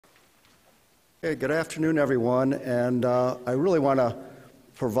Hey, good afternoon, everyone, and I really want to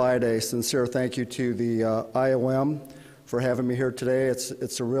provide a sincere thank you to the IOM for having me here today.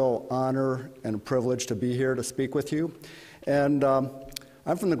 It's a real honor and a privilege to be here to speak with you. And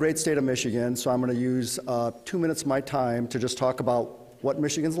I'm from the great state of Michigan, so I'm going to use 2 minutes of my time to just talk about what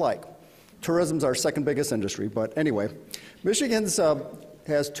Michigan's like. Tourism's our second biggest industry, but anyway, Michigan's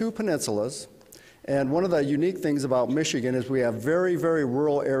has two peninsulas. And one of the unique things about Michigan is we have very, very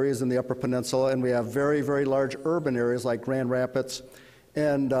rural areas in the Upper Peninsula, and we have very, very large urban areas like Grand Rapids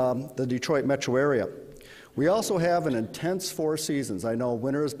and the Detroit metro area. We also have an intense 4 seasons. I know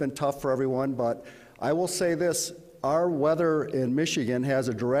winter has been tough for everyone, but I will say this, our weather in Michigan has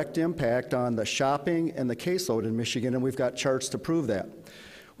a direct impact on the shopping and the caseload in Michigan, and we've got charts to prove that.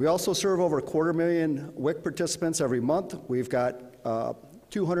 We also serve over 250,000 WIC participants every month. We've got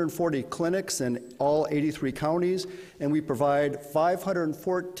 240 clinics in all 83 counties, and we provide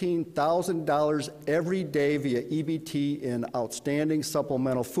 $514,000 every day via EBT in outstanding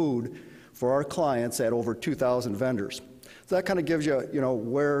supplemental food for our clients at over 2,000 vendors. So that kind of gives you,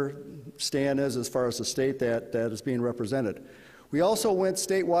 where Stan is as far as the state that is being represented. We also went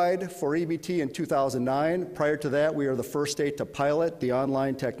statewide for EBT in 2009. Prior to that, we were the first state to pilot the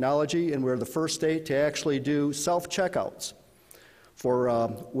online technology, and we were the first state to actually do self-checkouts for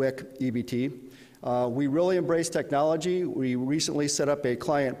WIC EBT. We really embrace technology. We recently set up a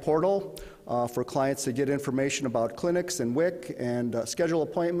client portal for clients to get information about clinics and WIC and schedule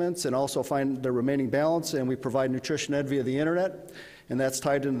appointments and also find their remaining balance, and we provide Nutrition Ed via the internet, and that's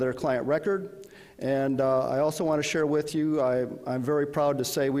tied into their client record. And I also want to share with you, I'm very proud to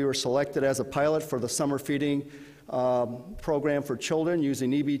say we were selected as a pilot for the summer feeding program for children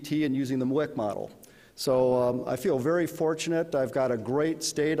using EBT and using the WIC model. So I feel very fortunate. I've got a great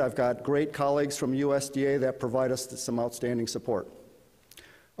state. I've got great colleagues from USDA that provide us some outstanding support.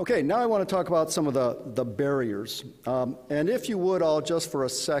 Okay, now I want to talk about some of the barriers. And if you would all, just for a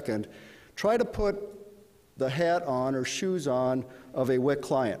second, try to put the hat on or shoes on of a WIC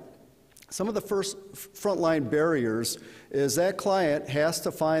client. Some of the first frontline barriers is that client has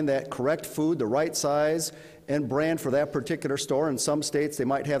to find that correct food, the right size and brand for that particular store. In some states, they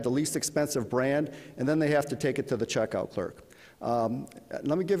might have the least expensive brand, and then they have to take it to the checkout clerk.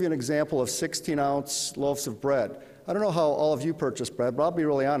 Let me give you an example of 16-ounce loaves of bread. I don't know how all of you purchase bread, but I'll be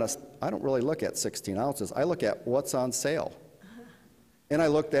really honest. I don't really look at 16 ounces. I look at what's on sale. And I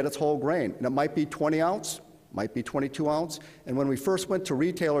looked at its whole grain. And it might be 20 ounce, might be 22 ounce. And when we first went to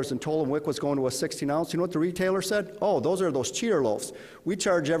retailers and told them WIC was going to a 16 ounce, you know what the retailer said? Oh, those are those cheater loaves. We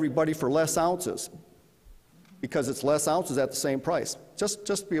charge everybody for less ounces because it's less ounces at the same price.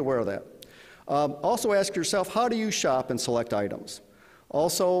 Just be aware of that. Also ask yourself, how do you shop and select items?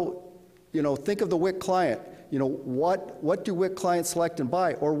 Also, think of the WIC client. What do WIC clients select and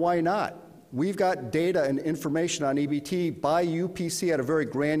buy, or why not? We've got data and information on EBT by UPC at a very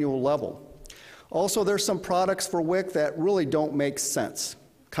granular level. Also, there's some products for WIC that really don't make sense.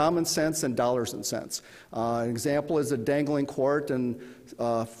 Common sense and dollars and cents. An example is a dangling quart, and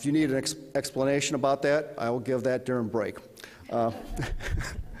if you need an explanation about that, I will give that during break. But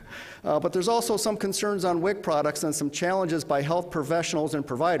there's also some concerns on WIC products and some challenges by health professionals and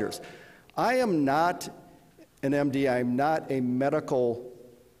providers. I am not an MD, I'm not a medical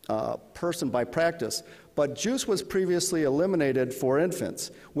person by practice, but juice was previously eliminated for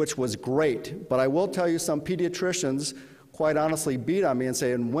infants, which was great. But I will tell you, some pediatricians quite honestly beat on me and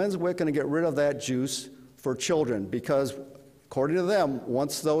say, and when's WIC going to get rid of that juice for children? Because according to them,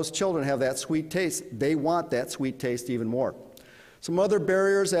 once those children have that sweet taste, they want that sweet taste even more. Some other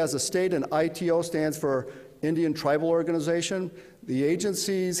barriers as a state, and ITO stands for Indian Tribal Organization. The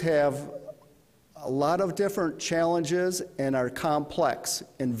agencies have a lot of different challenges and are complex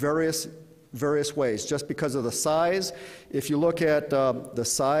in various ways, just because of the size. If you look at the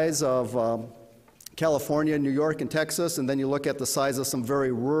size of California, New York, and Texas, and then you look at the size of some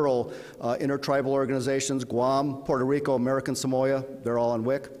very rural intertribal organizations, Guam, Puerto Rico, American Samoa, they're all on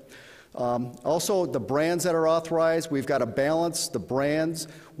WIC. Also, the brands that are authorized, we've got to balance the brands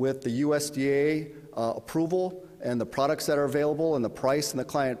with the USDA approval and the products that are available and the price and the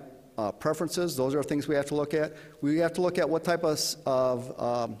client preferences. Those are things we have to look at. We have to look at what type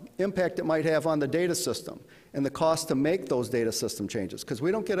of impact it might have on the data system and the cost to make those data system changes, because we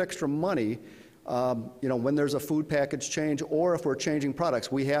don't get extra money when there's a food package change or if we're changing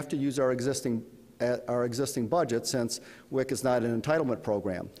products. We have to use our existing budget, since WIC is not an entitlement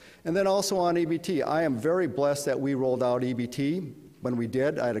program. And then also on EBT, I am very blessed that we rolled out EBT. When we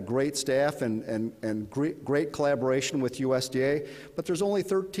did, I had a great staff and great collaboration with USDA, but there's only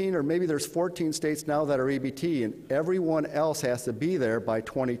 13 or maybe there's 14 states now that are EBT, and everyone else has to be there by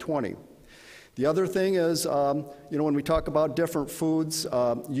 2020. The The other thing is, when we talk about different foods,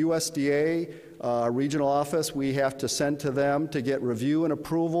 USDA, our regional office, we have to send to them to get review and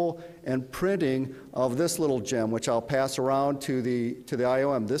approval and printing of this little gem, which I'll pass around to the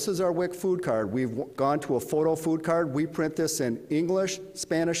IOM. This is our WIC food card. We've gone to a photo food card. We print this in English,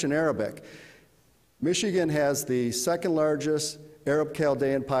 Spanish, and Arabic. Michigan has the second largest Arab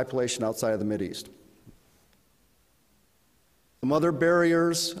Chaldean population outside of the Mideast. Some other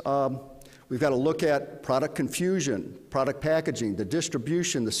barriers. We've got to look at product confusion, product packaging, the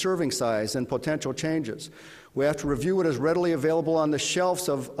distribution, the serving size, and potential changes. We have to review what is readily available on the shelves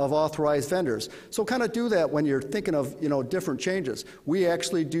of authorized vendors. So kind of do that when you're thinking of different changes. We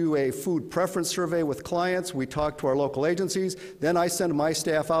actually do a food preference survey with clients. We talk to our local agencies. Then I send my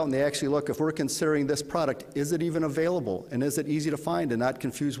staff out and they actually look, if we're considering this product, is it even available? And is it easy to find and not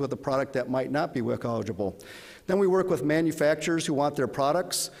confused with a product that might not be WIC eligible? Then we work with manufacturers who want their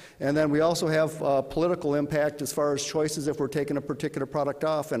products, and then we also have political impact as far as choices if we're taking a particular product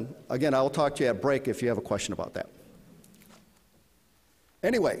off. And again, I'll talk to you at break if you have a question about that.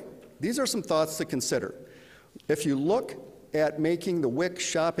 Anyway, these are some thoughts to consider. If you look at making the WIC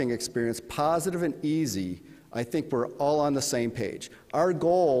shopping experience positive and easy, I think we're all on the same page. Our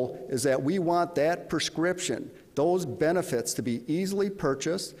goal is that we want that prescription, those benefits to be easily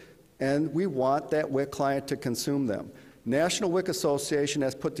purchased, and we want that WIC client to consume them. National WIC Association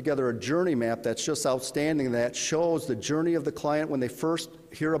has put together a journey map that's just outstanding that shows the journey of the client when they first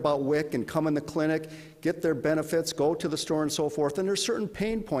hear about WIC and come in the clinic, get their benefits, go to the store and so forth, and there's certain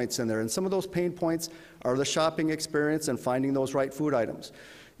pain points in there, and some of those pain points are the shopping experience and finding those right food items.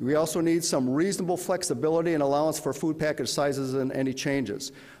 We also need some reasonable flexibility and allowance for food package sizes and any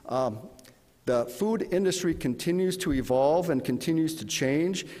changes. The food industry continues to evolve and continues to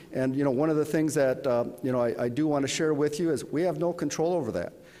change, and one of the things that I do want to share with you is we have no control over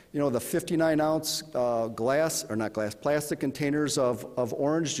that. The 59-ounce plastic containers of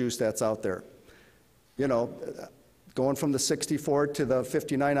orange juice that's out there, going from the 64 to the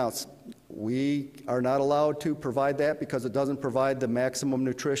 59-ounce, we are not allowed to provide that because it doesn't provide the maximum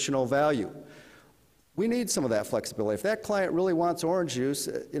nutritional value. We need some of that flexibility. If that client really wants orange juice,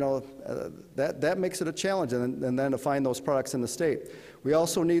 that makes it a challenge, and then to find those products in the state. We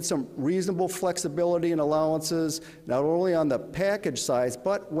also need some reasonable flexibility and allowances, not only on the package size,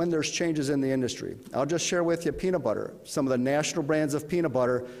 but when there's changes in the industry. I'll just share with you peanut butter. Some of the national brands of peanut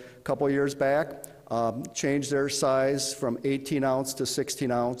butter a couple of years back changed their size from 18 ounce to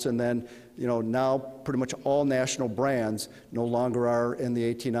 16 ounce, and then now pretty much all national brands no longer are in the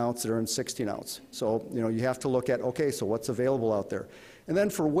 18 ounce, they're in 16 ounce. So, you have to look at, okay, so what's available out there? And then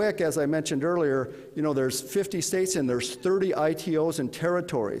for WIC, as I mentioned earlier, there's 50 states and there's 30 ITOs and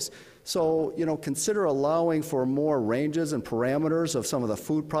territories. So, consider allowing for more ranges and parameters of some of the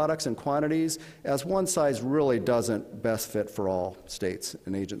food products and quantities, as one size really doesn't best fit for all states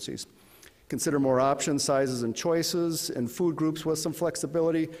and agencies. Consider more options, sizes, and choices, and food groups with some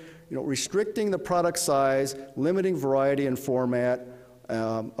flexibility. Restricting the product size, limiting variety and format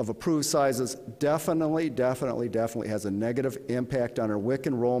of approved sizes definitely has a negative impact on our WIC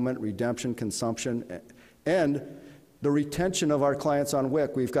enrollment, redemption, consumption, and the retention of our clients on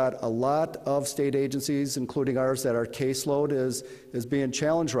WIC. We've got a lot of state agencies, including ours, that our caseload is being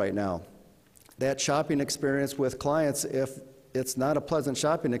challenged right now. That shopping experience with clients, if it's not a pleasant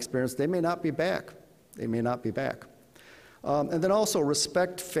shopping experience, they may not be back. They may not be back. And then also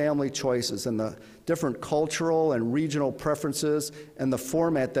respect family choices and the different cultural and regional preferences and the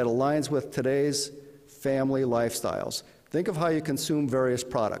format that aligns with today's family lifestyles. Think of how you consume various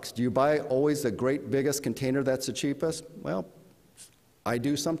products. Do you buy always the great biggest container that's the cheapest? Well, I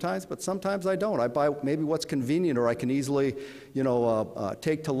do sometimes, but sometimes I don't. I buy maybe what's convenient or I can easily,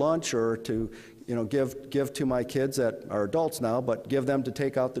 take to lunch or to give to my kids that are adults now, but give them to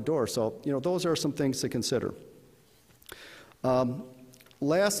take out the door. So, those are some things to consider.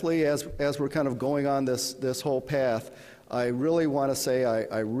 Lastly, as we're kind of going on this whole path, I really want to say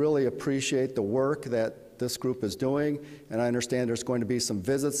I really appreciate the work that this group is doing, and I understand there's going to be some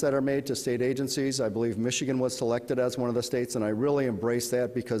visits that are made to state agencies. I believe Michigan was selected as one of the states, and I really embrace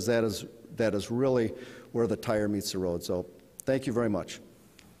that because that is really where the tire meets the road. So thank you very much.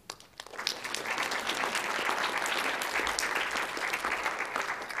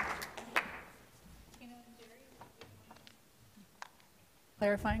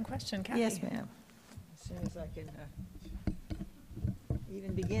 Clarifying question, Kathy. Yes, ma'am. As soon as I can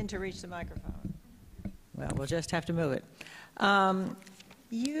even begin to reach the microphone. Well, we'll just have to move it.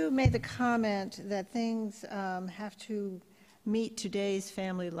 You made the comment that things have to meet today's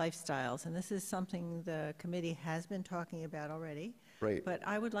family lifestyles, and this is something the committee has been talking about already. Great. But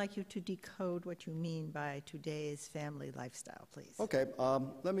I would like you to decode what you mean by today's family lifestyle, please. Okay,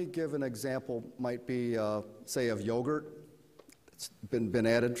 let me give an example, might be, say, of yogurt. It's been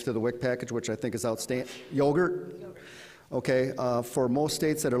added to the WIC package, which I think is outstanding. Yogurt? Okay, for most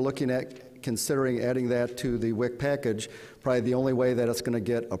states that are looking at considering adding that to the WIC package, probably the only way that it's going to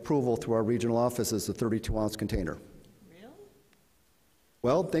get approval through our regional office is the 32-ounce container. Really?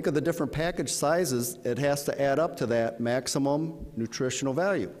 Well, think of the different package sizes. It has to add up to that maximum nutritional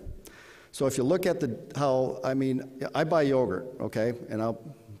value. So if you look at I buy yogurt, okay, and I'll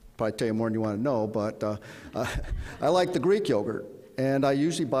probably tell you more than you want to know, but I like the Greek yogurt, and I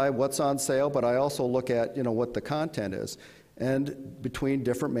usually buy what's on sale, but I also look at, what the content is. And between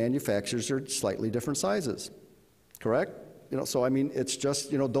different manufacturers, are slightly different sizes, correct? So it's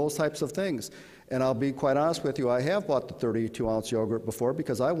just, those types of things. And I'll be quite honest with you, I have bought the 32-ounce yogurt before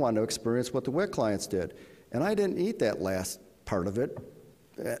because I wanted to experience what the WIC clients did. And I didn't eat that last part of it,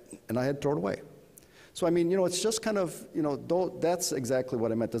 and I had to throw it away. So, it's just kind of, that's exactly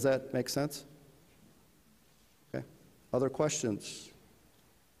what I meant. Does that make sense? Okay. Other questions?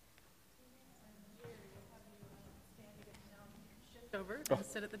 Over and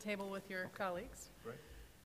sit at the table with your colleagues. Right.